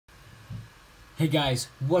Hey guys,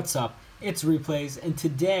 what's up? It's Replays, and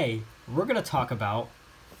today we're going to talk about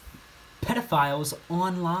pedophiles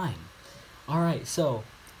online. Alright, so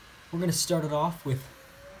we're going to start it off with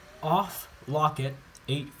off locket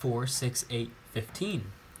 846815.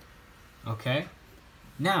 Okay?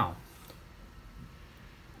 Now,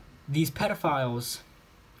 these pedophiles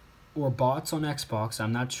or bots on Xbox,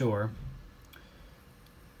 I'm not sure.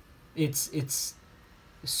 It's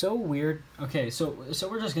so weird. Okay, so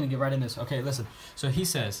we're just gonna get right in this. Okay, listen. So he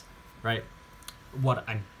says, right, what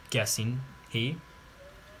I'm guessing he,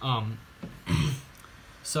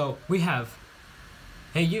 so we have,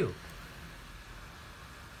 hey you,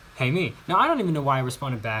 hey me. Now I don't even know why I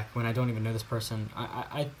responded back when I don't even know this person.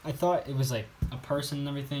 I thought it was like a person and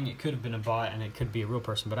everything. It could have been a bot and it could be a real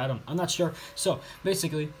person, but I'm not sure. So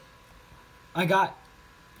basically, I got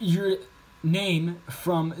your name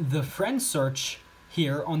from the friend search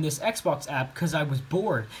here on this Xbox app because I was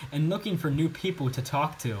bored and looking for new people to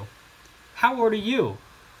talk to. How old are you?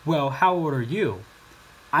 Well, how old are you?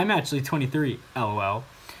 I'm actually 23, LOL.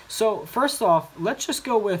 So first off, let's just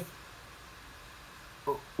go with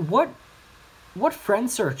what friend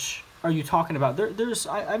search are you talking about?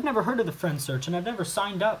 I've never heard of the friend search and I've never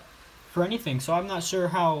signed up for anything, so I'm not sure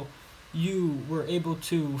how you were able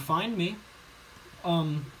to find me.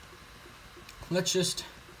 Let's just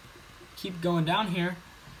keep going down here.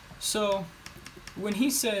 So when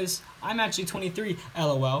he says I'm actually 23,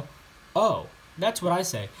 LOL, oh, that's what I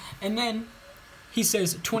say. And then he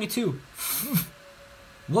says 22.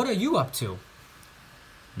 What are you up to?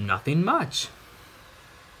 Nothing much.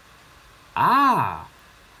 Ah,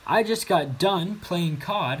 I just got done playing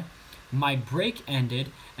COD. My break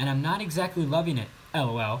ended and I'm not exactly loving it.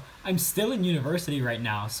 LOL. I'm still in university right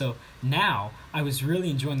now, so now I was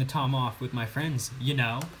really enjoying the time off with my friends, you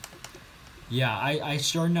know? Yeah, I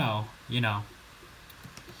sure know, you know.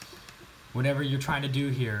 Whatever you're trying to do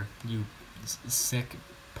here, you sick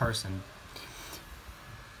person.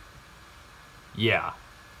 Yeah.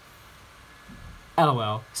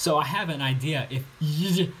 LOL. So I have an idea if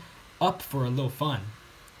you're up for a little fun.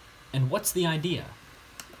 And what's the idea?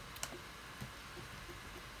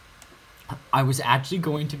 I was actually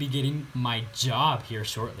going to be getting my job here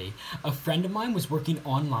shortly. A friend of mine was working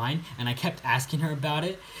online and I kept asking her about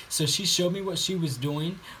it, so she showed me what she was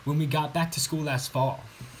doing when we got back to school last fall.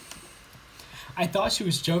 I thought she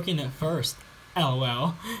was joking at first,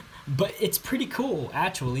 LOL, but it's pretty cool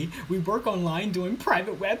actually. We work online doing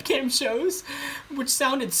private webcam shows, which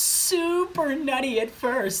sounded super nutty at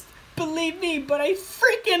first. Believe me, but I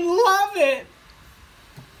freaking love it!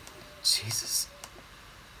 Jesus.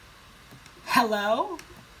 Hello?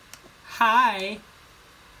 Hi.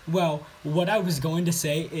 Well, what I was going to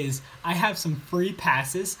say is I have some free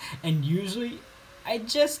passes and usually I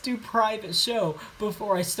just do private show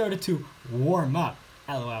before I started to warm up,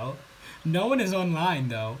 LOL. No one is online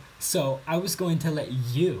though, so I was going to let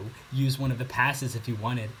you use one of the passes if you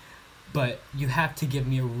wanted, but you have to give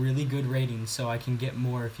me a really good rating so I can get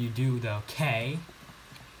more if you do though, okay?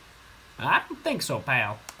 I don't think so,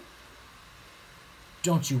 pal.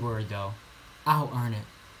 Don't you worry though. I'll earn it.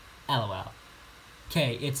 LOL.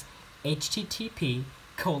 Okay, it's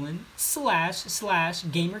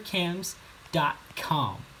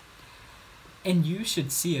http://gamercams.com. And you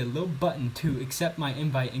should see a little button to accept my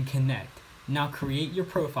invite and connect. Now create your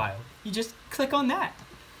profile. You just click on that.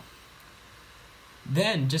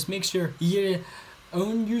 Then just make sure your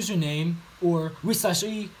own username or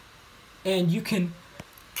wisashi and you can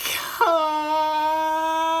come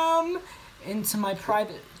into my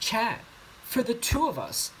private chat for the two of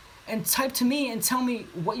us and type to me and tell me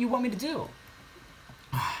what you want me to do.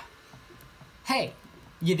 Hey,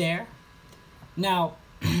 you there? Now,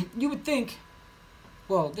 you would think,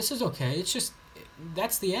 well, this is okay. It's just,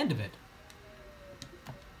 that's the end of it.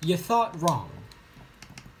 You thought wrong.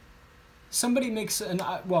 Somebody makes an,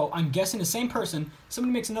 well, I'm guessing the same person,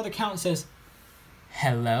 somebody makes another account and says,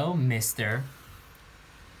 hello, mister.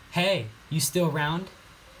 Hey, you still around?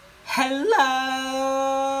 Hello?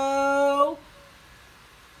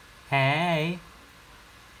 Hey.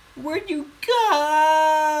 Where'd you go?